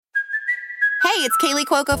Hey, it's Kaylee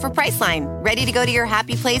Cuoco for Priceline. Ready to go to your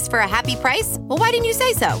happy place for a happy price? Well, why didn't you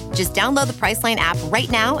say so? Just download the Priceline app right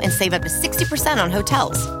now and save up to 60% on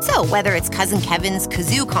hotels. So whether it's Cousin Kevin's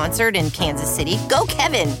Kazoo Concert in Kansas City, go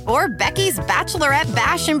Kevin, or Becky's Bachelorette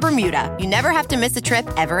Bash in Bermuda, you never have to miss a trip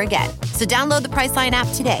ever again. So download the Priceline app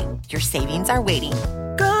today. Your savings are waiting.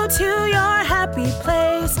 Go to your happy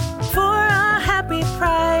place for a happy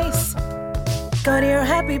price. Go to your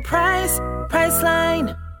happy price,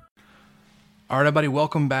 Priceline. All right, everybody,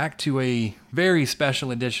 welcome back to a very special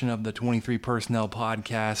edition of the 23 Personnel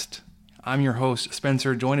Podcast. I'm your host,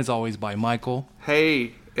 Spencer, joined as always by Michael.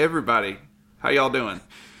 Hey, everybody. How y'all doing?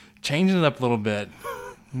 Changing it up a little bit.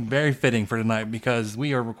 Very fitting for tonight because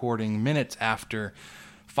we are recording minutes after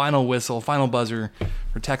final whistle, final buzzer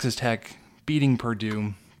for Texas Tech beating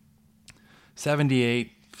Purdue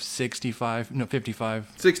 58-65, no,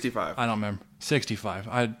 55. 65. I don't remember.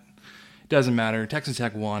 65. Doesn't matter. Texas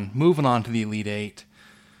Tech won. Moving on to the Elite Eight.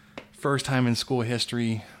 First time in school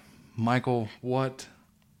history. Michael, what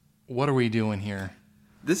are we doing here?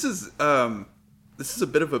 This is a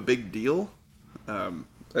bit of a big deal.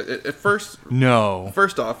 First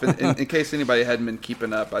off, in case anybody hadn't been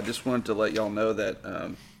keeping up, I just wanted to let y'all know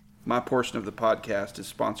that my portion of the podcast is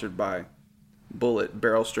sponsored by Bullet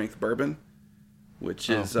Barrel Strength Bourbon, which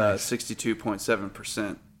is nice.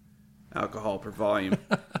 62.7% alcohol per volume.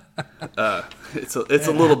 It's a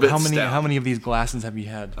little bit stout. How many of these glasses have you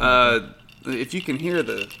had? If you can hear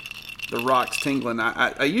the rocks tingling,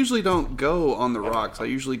 I usually don't go on the rocks. I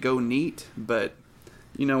usually go neat, but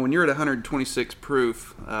you know, when you're at 126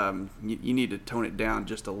 proof, you need to tone it down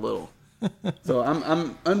just a little. So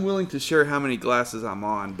I'm unwilling to share how many glasses I'm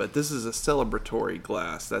on, but this is a celebratory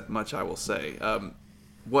glass. That much I will say.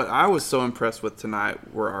 What I was so impressed with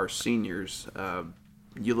tonight were our seniors.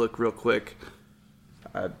 You look real quick.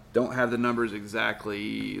 I don't have the numbers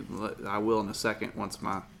exactly. I will in a second once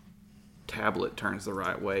my tablet turns the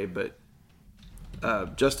right way. But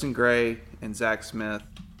Justin Gray and Zach Smith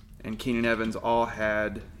and Keenan Evans all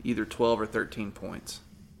had either 12 or 13 points.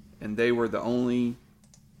 And they were the only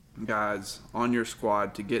guys on your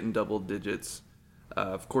squad to get in double digits.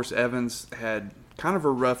 Of course, Evans had kind of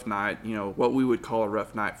a rough night, you know, what we would call a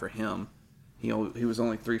rough night for him. He was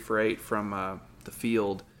only 3 for 8 from the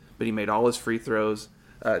field, but he made all his free throws.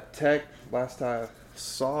 Tech, last I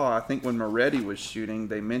saw, I think when Moretti was shooting,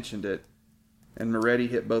 they mentioned it, and Moretti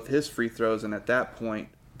hit both his free throws, and at that point,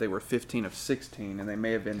 they were 15 of 16, and they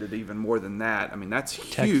may have ended even more than that. I mean, that's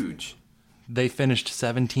huge. They finished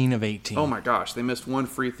 17 of 18. Oh, my gosh. They missed one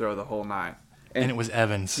free throw the whole night. And it was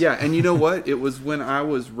Evans. Yeah, and you know what? It was when I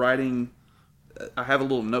was writing, I have a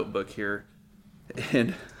little notebook here,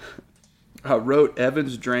 and I wrote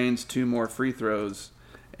Evans drains 2 more free throws.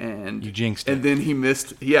 And you jinxed it. And then he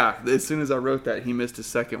missed, yeah, as soon as I wrote that, he missed his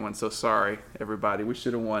second one. So sorry, everybody. We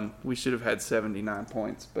should have won. We should have had 79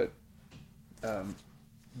 points. But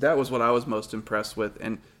that was what I was most impressed with.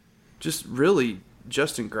 And just really,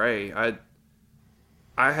 Justin Gray, I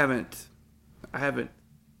haven't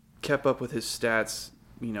kept up with his stats,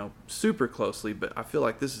 you know, super closely, but I feel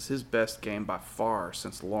like this is his best game by far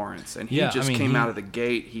since Lawrence. And he came out of the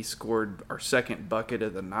gate. He scored our second bucket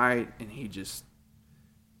of the night, and he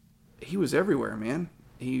was everywhere, man.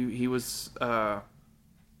 He was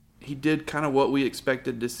he did kind of what we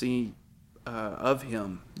expected to see of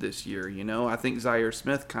him this year. You know, I think Zaire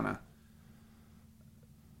Smith kind of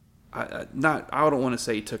I don't want to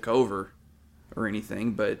say he took over or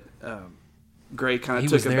anything, but Gray kind of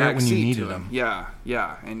took a back seat to him. Yeah,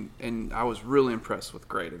 and I was really impressed with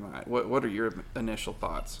Gray tonight. What are your initial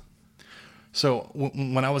thoughts? So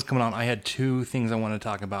when I was coming on, I had 2 things I wanted to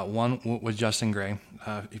talk about. One was Justin Gray.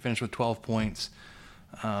 He finished with 12 points,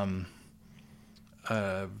 7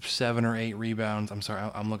 or 8 rebounds. I'm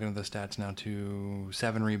sorry, I'm looking at the stats now.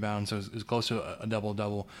 7 rebounds, so it was close to a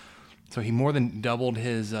double-double. So he more than doubled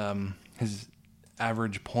his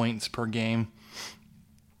average points per game.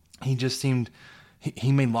 He just seemed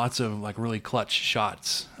he made lots of like really clutch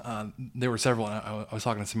shots. There were several. I was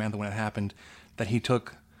talking to Samantha when it happened that he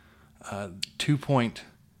took 2-point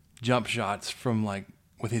jump shots from like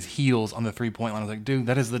with his heels on the 3-point line. I was like, dude,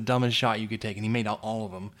 that is the dumbest shot you could take, and he made all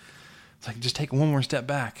of them. It's like, just take one more step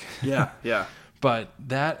back. Yeah. But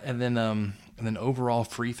that, and then overall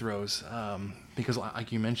free throws, because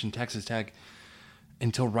like you mentioned, Texas Tech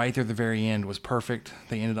until right there at the very end was perfect.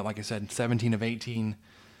 They ended up, like I said, 17 of 18.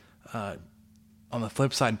 On the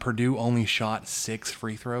flip side, Purdue only shot 6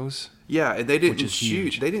 free throws. Yeah, they didn't shoot.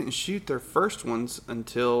 Huge. They didn't shoot their first ones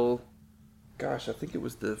until, gosh, I think it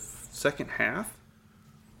was the second half.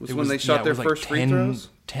 When they shot their first free throws.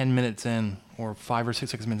 10 minutes in, or 5 or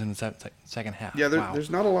 6 minutes in the second half. Yeah, there's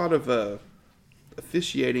not a lot of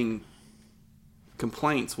officiating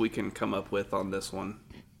complaints we can come up with on this one.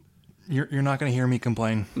 You're not going to hear me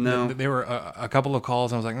complain. No. There were a couple of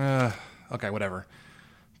calls, and I was like, okay, whatever.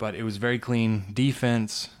 But it was very clean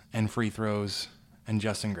defense and free throws and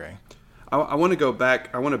Justin Gray. I want to go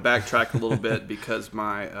back. I want to backtrack a little bit because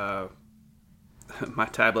my my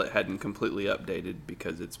tablet hadn't completely updated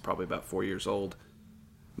because it's probably about 4 years old.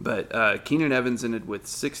 But Keenan Evans ended with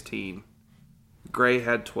 16. Gray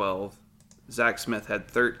had 12. Zach Smith had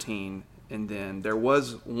 13. And then there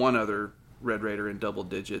was one other Red Raider in double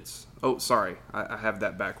digits. Oh, sorry. I have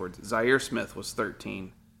that backwards. Zaire Smith was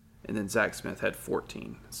 13. And then Zach Smith had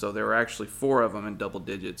 14. So there were actually 4 of them in double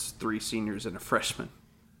digits, 3 seniors and a freshman.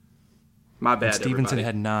 My bad, and Stevenson everybody.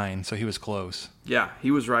 had 9, so he was close. Yeah, he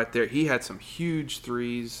was right there. He had some huge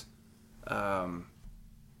threes.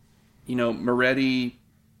 Moretti,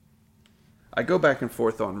 I go back and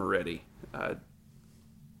forth on Moretti.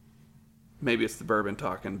 Maybe it's the bourbon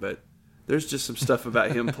talking, but there's just some stuff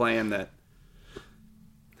about him playing that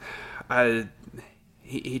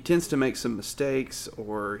he tends to make some mistakes,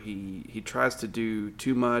 or he tries to do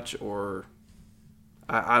too much, or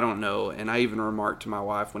I don't know. And I even remarked to my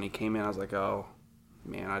wife when he came in, I was like, oh,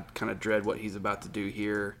 man, I kind of dread what he's about to do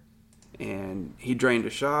here. And he drained a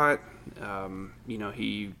shot.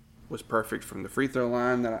 He was perfect from the free throw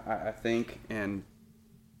line, that I think. And,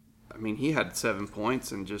 I mean, he had 7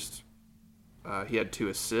 points and just he had 2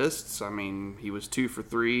 assists. I mean, he was 2 for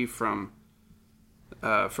 3 from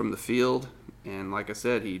the field. And like I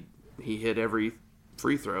said, he hit every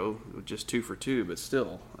free throw, just 2 for 2, but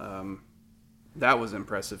still. That was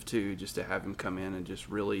impressive, too, just to have him come in and just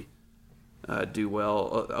really do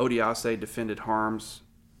well. Odiase defended Harms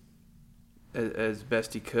as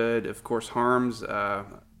best he could. Of course, Harms,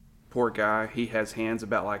 poor guy, he has hands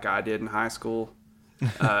about like I did in high school.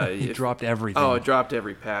 He dropped everything. Oh, it dropped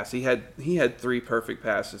every pass. He had 3 perfect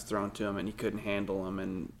passes thrown to him, and he couldn't handle them.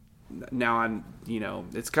 And now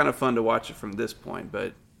it's kind of fun to watch it from this point,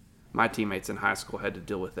 but my teammates in high school had to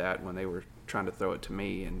deal with that when they were trying to throw it to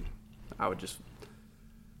me, and I would just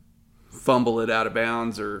fumble it out of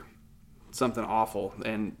bounds or something awful.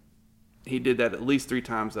 And he did that at least 3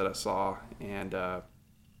 times that I saw. And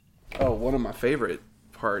one of my favorite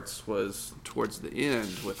parts was towards the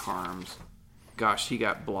end with Harms. Gosh, he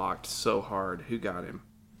got blocked so hard. Who got him?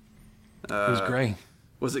 It was Gray.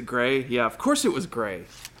 Was it Gray? Yeah, of course it was Gray.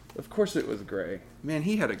 Of course it was Gray. Man,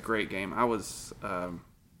 he had a great game.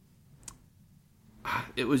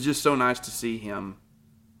 It was just so nice to see him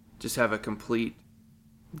just have a complete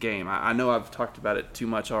game. I know I've talked about it too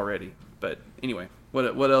much already, but anyway,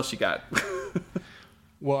 what else you got?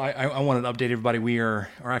 Well, I wanted to update everybody. We are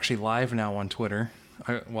actually live now on Twitter.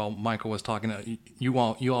 While Michael was talking, you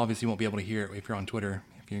obviously won't be able to hear it if you're on Twitter,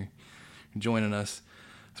 if you're joining us.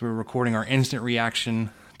 So we're recording our instant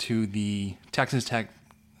reaction to the Texas Tech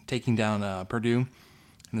taking down Purdue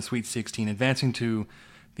in the Sweet 16, advancing to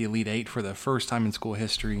the Elite 8 for the first time in school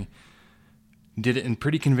history. Did it in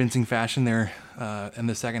pretty convincing fashion there in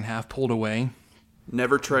the second half, pulled away.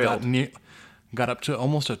 Never trailed. Got up to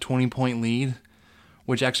almost a 20-point lead,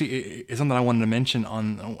 which actually is something I wanted to mention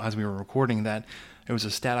as we were recording. That it was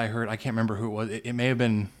a stat I heard. I can't remember who it was. It may have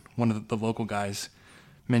been one of the local guys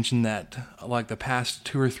mentioned that like the past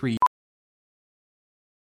 2 or 3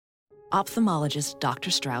 Ophthalmologist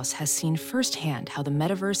Dr. Strauss has seen firsthand how the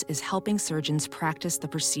metaverse is helping surgeons practice the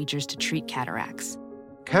procedures to treat cataracts.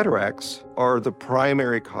 Cataracts are the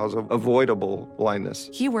primary cause of avoidable blindness.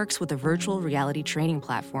 He works with a virtual reality training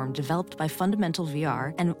platform developed by Fundamental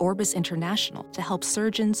VR and Orbis International to help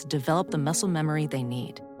surgeons develop the muscle memory they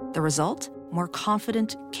need. The result? More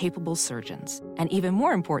confident, capable surgeons. And even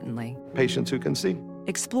more importantly, Patients who can see.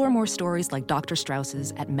 explore more stories like Dr.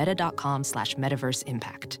 Strauss's at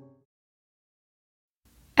meta.com/metaverseimpact.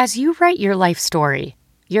 As you write your life story,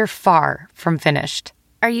 you're far from finished.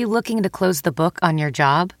 Are you looking to close the book on your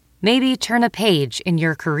job? Maybe turn a page in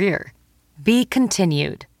your career? Be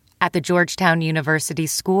continued at the Georgetown University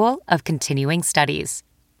School of Continuing Studies.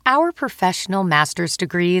 Our professional master's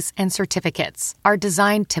degrees and certificates are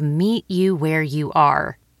designed to meet you where you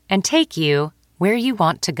are and take you where you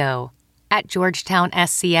want to go. At Georgetown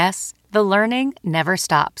SCS, the learning never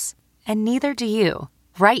stops, and neither do you.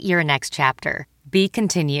 Write your next chapter. Be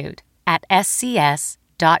continued at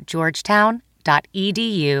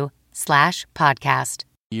scs.georgetown.edu/podcast.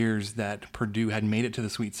 years that Purdue had made it to the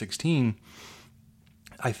Sweet 16,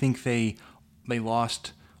 I think they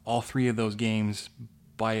lost all 3 of those games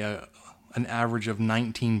by an average of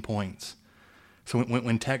 19 points. So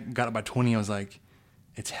when Tech got up by 20, I was like,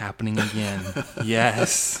 it's happening again.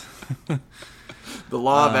 Yes. The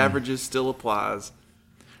law of averages still applies.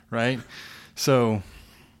 Right? So,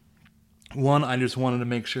 one, I just wanted to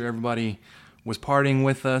make sure everybody was partying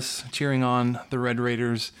with us, cheering on the Red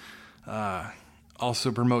Raiders.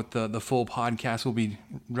 Also promote the full podcast. We'll be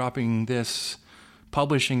dropping this,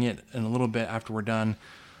 publishing it in a little bit after we're done.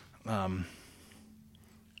 For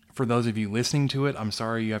those of you listening to it, I'm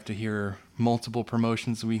sorry you have to hear multiple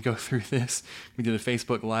promotions as we go through this. We did a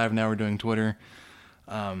Facebook Live, now we're doing Twitter.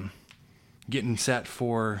 Getting set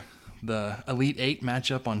for the Elite Eight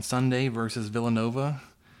matchup on Sunday versus Villanova.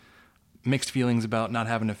 Mixed feelings about not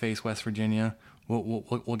having to face West Virginia.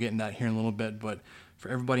 We'll get into that here in a little bit, but for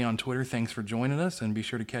everybody on Twitter, thanks for joining us, and be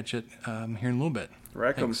sure to catch it here in a little bit.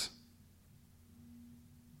 Wreck 'em. Thanks.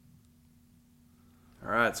 All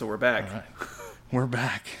right, so we're back. All right. We're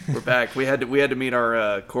back. We're back. We had to meet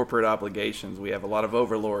our corporate obligations. We have a lot of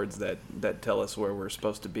overlords that tell us where we're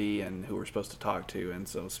supposed to be and who we're supposed to talk to, and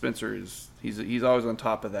so Spencer he's always on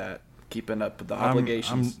top of that, keeping up with the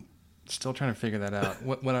obligations. I'm still trying to figure that out.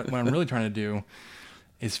 What I'm really trying to do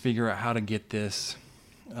is figure out how to get this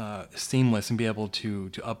seamless and be able to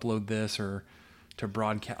upload this or to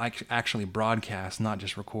broadcast, actually broadcast, not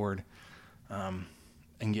just record,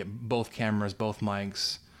 and get both cameras, both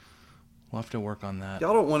mics. We'll have to work on that.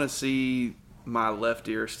 Y'all don't want to see my left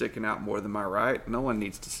ear sticking out more than my right. No one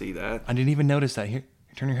needs to see that. I didn't even notice that. Here,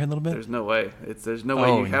 turn your head a little bit. There's no way. There's no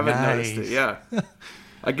way you haven't noticed it. Yeah,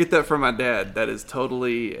 I get that from my dad. That is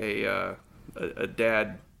totally a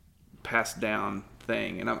dad passed down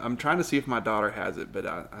thing, and I'm trying to see if my daughter has it, but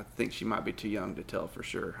I think she might be too young to tell for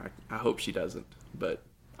sure. I hope she doesn't, but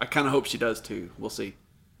I kind of hope she does too. We'll see.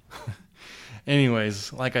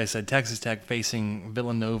 Anyways, like I said, Texas Tech facing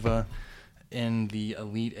Villanova in the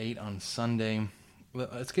Elite Eight on Sunday.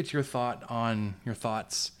 Let's get your thoughts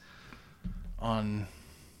on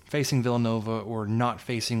facing Villanova or not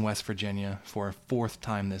facing West Virginia for a fourth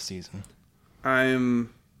time this season. I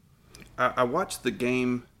watched the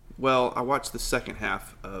game. Well, I watched the second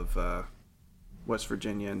half of West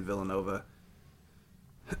Virginia and Villanova.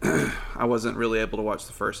 I wasn't really able to watch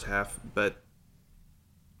the first half, but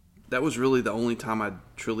that was really the only time I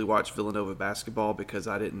truly watched Villanova basketball because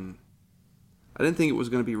I didn't think it was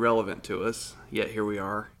going to be relevant to us, yet here we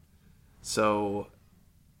are. So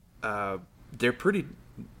they're pretty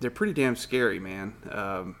damn scary,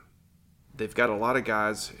 man. They've got a lot of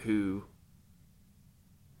guys who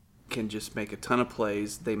can just make a ton of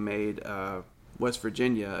plays. They made West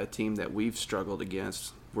Virginia a team that we've struggled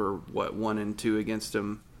against. We're 1-2 against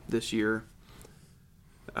them this year.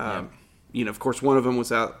 You know, of course, one of them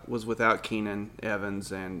was without Keenan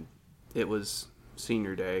Evans, and it was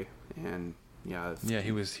senior day, and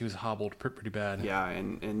he was hobbled pretty bad. Yeah,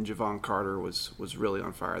 and Javon Carter was really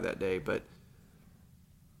on fire that day. But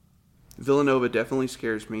Villanova definitely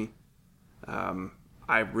scares me.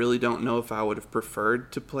 I really don't know if I would have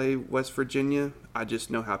preferred to play West Virginia. I just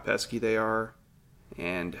know how pesky they are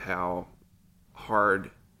and how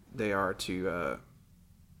hard they are to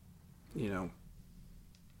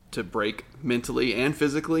to break mentally and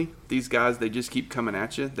physically. These guys, they just keep coming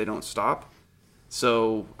at you. They don't stop.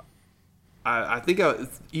 So I think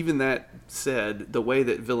even that said, the way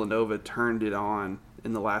that Villanova turned it on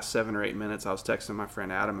in the last 7 or 8 minutes, I was texting my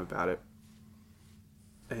friend Adam about it.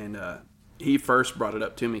 And he first brought it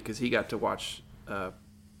up to me because he got to watch a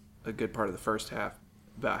good part of the first half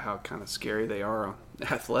about how kind of scary they are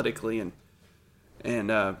athletically.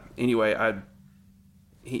 And anyway,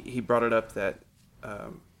 he brought it up that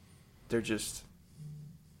they just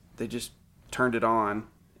turned it on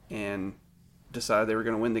and decided they were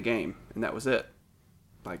going to win the game, and that was it.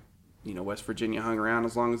 West Virginia hung around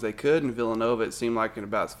as long as they could, and Villanova, it seemed like in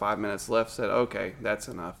about 5 minutes left, said, "Okay, that's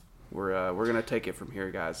enough. We're going to take it from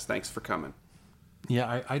here, guys. Thanks for coming."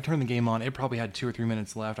 Yeah, I turned the game on. It probably had 2 or 3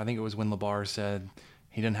 minutes left. I think it was when LeBar said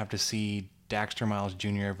he didn't have to see Daxter Miles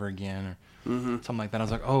Jr. ever again, or something like that. I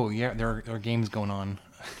was like, "Oh yeah, there are games going on."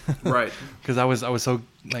 Right. Because I was so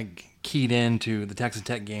keyed into the Texas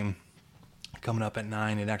Tech game coming up at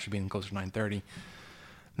 9. It actually being closer to 9:30.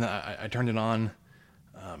 I turned it on,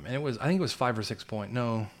 and I think it was 5 or 6 point.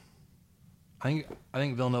 No, I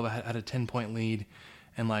think Villanova had a 10-point lead,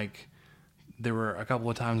 and there were a couple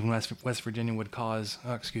of times when West Virginia would press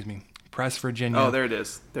Virginia. Oh, there it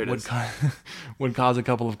is. Would cause a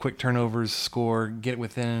couple of quick turnovers, score 4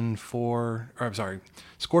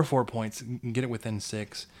 points, get it within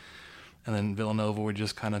 6, and then Villanova would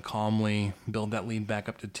just kind of calmly build that lead back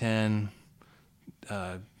up to 10,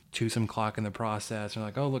 chew some clock in the process. They're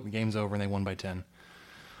like, "Oh, look, the game's over," and they won by 10.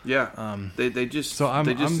 Yeah, they just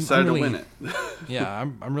decided to win it. Yeah,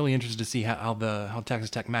 I'm really interested to see how Texas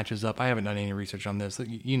Tech matches up. I haven't done any research on this.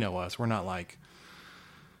 You know us, we're not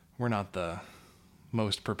the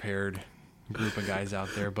most prepared group of guys out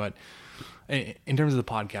there. But in terms of the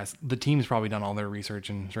podcast, the team's probably done all their research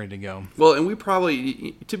and is ready to go. Well, and we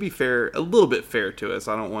probably, to be fair, a little bit fair to us.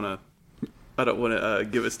 I don't want to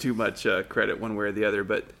give us too much credit one way or the other,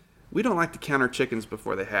 but we don't like to count our chickens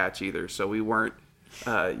before they hatch either. So we weren't,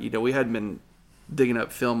 we hadn't been digging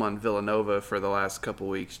up film on Villanova for the last couple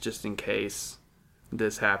weeks just in case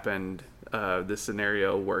this happened. This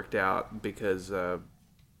scenario worked out because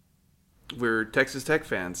we're Texas Tech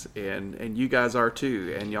fans, and you guys are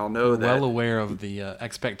too, and y'all know that. Well aware of the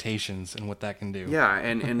expectations and what that can do. Yeah,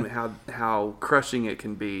 and how crushing it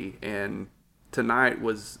can be. And tonight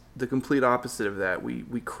was the complete opposite of that.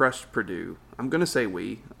 We crushed Purdue. I'm gonna say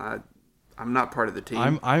we. I'm not part of the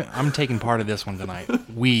team. I'm taking part of this one tonight.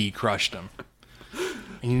 We crushed them.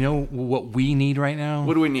 And you know what we need right now?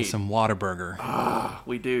 What do we need? Some Whataburger. Ah,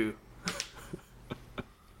 we do.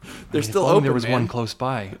 They're if still only open. There was man. one close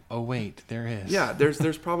by. Oh wait, there is. Yeah,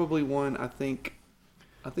 there's probably one. I think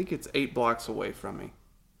it's 8 blocks away from me.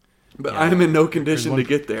 But Yeah. I am in no condition There's to one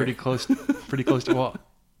get there. Pretty close to. Well,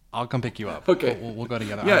 I'll come pick you up. Okay. We'll go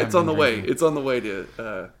together. Yeah, I it's on the haven't way. drinking. It's on the way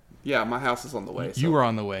to. Yeah, my house is on the way. So. You were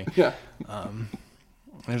on the way. Yeah.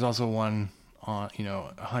 There's also one on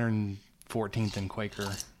 114th and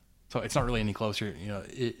Quaker. So it's not really any closer.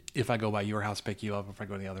 If I go by your house, pick you up. If I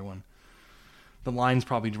go to the other one, the line's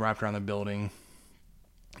probably wrapped around the building.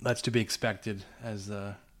 That's to be expected as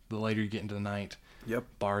the later you get into the night. Yep.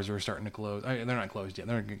 Bars are starting to close. They're not closed yet.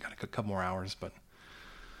 They're got a couple more hours, but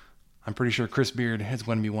I'm pretty sure Chris Beard is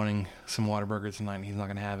going to be wanting some Whataburger tonight. And he's not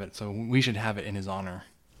going to have it, so we should have it in his honor.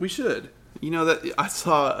 We should. That I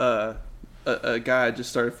saw a guy I just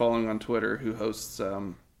started following on Twitter who hosts.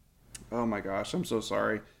 Oh my gosh, I'm so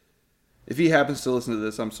sorry. If he happens to listen to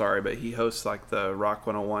this, I'm sorry, but he hosts like the Rock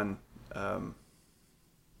 101,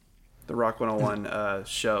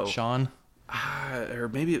 show. Sean? Or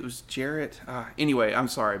maybe it was Jarrett. Anyway, I'm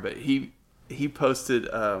sorry, but he posted.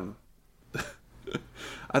 I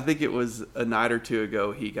think it was a night or two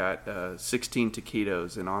ago. He got 16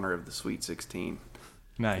 taquitos in honor of the Sweet 16.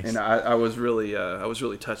 Nice. And I was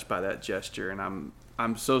really touched by that gesture, and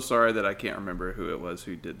I'm so sorry that I can't remember who it was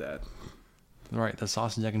who did that. Right, the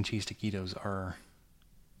sausage, egg, and cheese taquitos are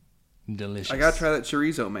delicious. I gotta try that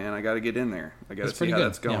chorizo, man. I gotta get in there. I gotta see how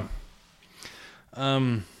that's going.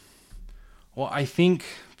 Yeah. Well, I think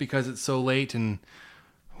because it's so late and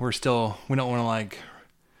we don't want to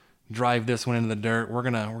drive this one into the dirt. We're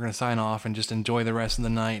gonna sign off and just enjoy the rest of the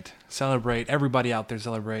night. Celebrate, everybody out there,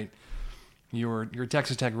 celebrate. Your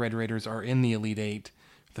Texas Tech Red Raiders are in the Elite Eight,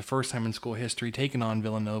 the first time in school history, taking on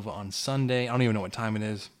Villanova on Sunday. I don't even know what time it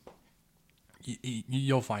is.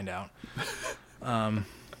 You'll find out.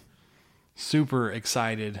 Super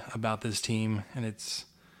excited about this team and its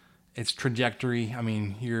trajectory. I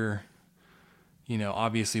mean, you're,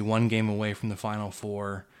 obviously one game away from the Final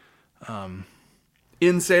Four.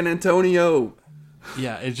 In San Antonio.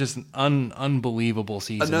 Yeah, it's just an unbelievable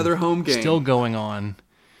season. Another home game. Still going on.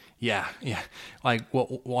 Yeah.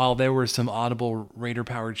 While there was some audible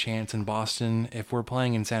Raider-powered chants in Boston, if we're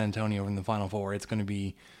playing in San Antonio in the Final Four, it's going to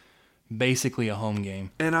be basically a home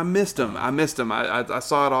game. And I missed him. I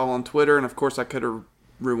saw it all on Twitter, and of course I could have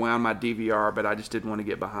rewound my DVR, but I just didn't want to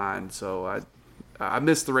get behind. So I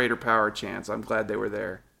missed the Raider power chants. I'm glad they were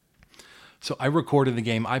there. So I recorded the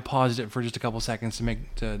game. I paused it for just a couple seconds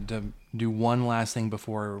to do one last thing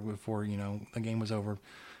before the game was over,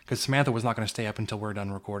 because Samantha was not going to stay up until we're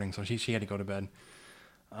done recording, so she had to go to bed.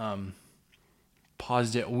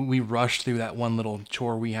 Paused it. We rushed through that one little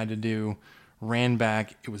chore we had to do. Ran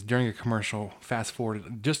back. It was during a commercial. Fast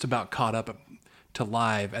forwarded, just about caught up to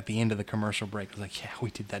live at the end of the commercial break. I was like, yeah,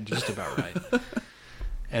 we did that just about right.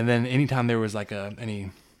 And then anytime there was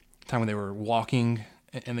any time when they were walking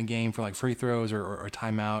in the game for free throws or a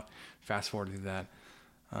timeout, fast forward through that.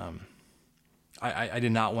 I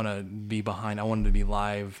did not want to be behind. I wanted to be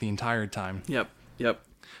live the entire time. Yep.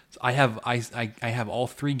 So I have all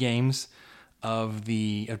 3 games of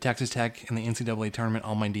Texas Tech and the NCAA tournament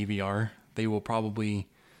on my DVR. They will probably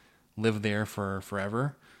live there for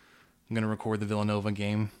forever. I'm going to record the Villanova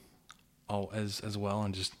game as well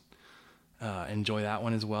and just enjoy that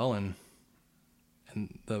one as well and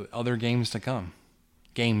the other games to come.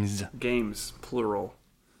 Games, plural.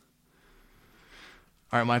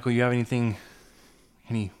 All right, Michael, you have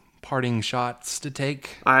any parting shots to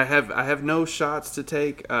take? I have no shots to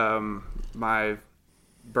take. My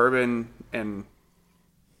bourbon and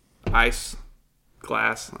ice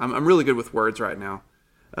glass. I'm really good with words right now.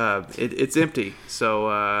 It's empty. So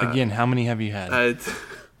again, how many have you had?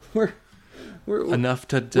 We're enough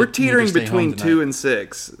to we're teetering between 2 and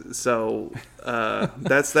 6. So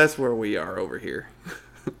that's where we are over here.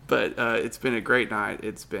 But it's been a great night.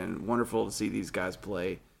 It's been wonderful to see these guys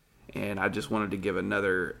play. And I just wanted to give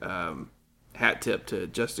another hat tip to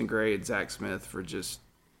Justin Gray and Zach Smith for just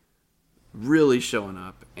really showing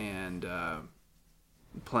up and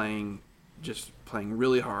playing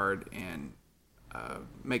really hard and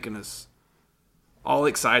making us all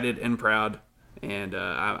excited and proud. And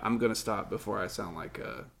I'm going to stop before I sound like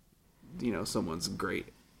someone's great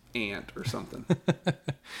aunt or something.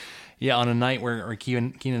 Yeah, on a night where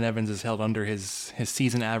Keenan Evans is held under his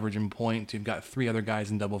season average in points, you've got 3 other guys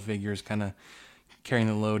in double figures kind of carrying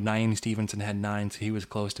the load. Naeem Stevenson had 9, so he was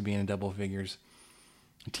close to being in double figures.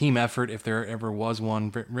 Team effort, if there ever was one,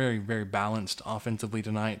 very, very balanced offensively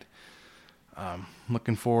tonight.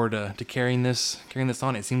 Looking forward to carrying this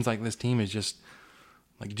on. It seems like this team is just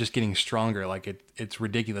getting stronger. Like it's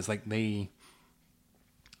ridiculous. Like I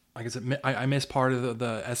said, I missed part of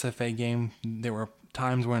the SFA game. There were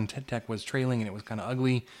times when Tech was trailing and it was kind of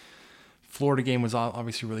ugly. Florida game was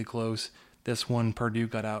obviously really close. This one, Purdue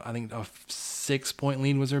got out. I think a 6-point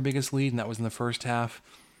lead was their biggest lead, and that was in the first half.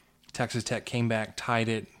 Texas Tech came back, tied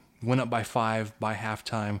it, went up by 5 by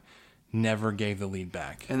halftime, never gave the lead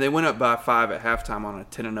back. And they went up by 5 at halftime on a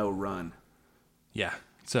 10-0 run. Yeah,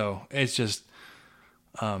 so it's just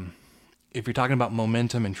if you're talking about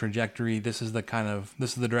momentum and trajectory, this is the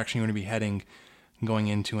direction you want to be heading going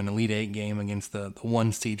into an Elite Eight game against the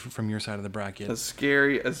 1 seed from your side of the bracket. A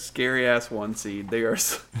scary ass 1 seed. They are,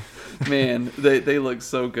 man. They look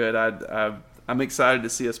so good. I'm excited to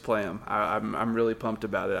see us play them. I'm really pumped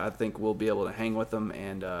about it. I think we'll be able to hang with them,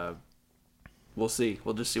 and we'll see.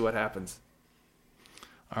 We'll just see what happens.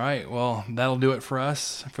 All right, well, that'll do it for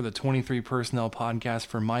us for the 23 Personnel Podcast.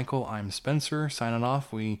 For Michael, I'm Spencer, signing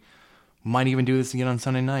off. We might even do this again on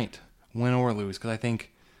Sunday night, win or lose, because I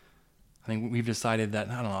think we've decided that,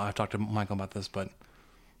 I don't know, I've talked to Michael about this, but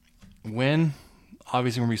win,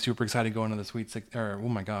 obviously we're going to be super excited going to the Sweet Six, or, oh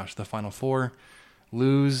my gosh, the Final Four.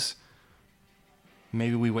 Lose,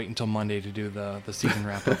 maybe we wait until Monday to do the season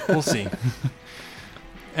wrap-up. We'll see.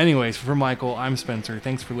 Anyways, for Michael, I'm Spencer.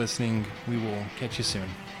 Thanks for listening. We will catch you soon.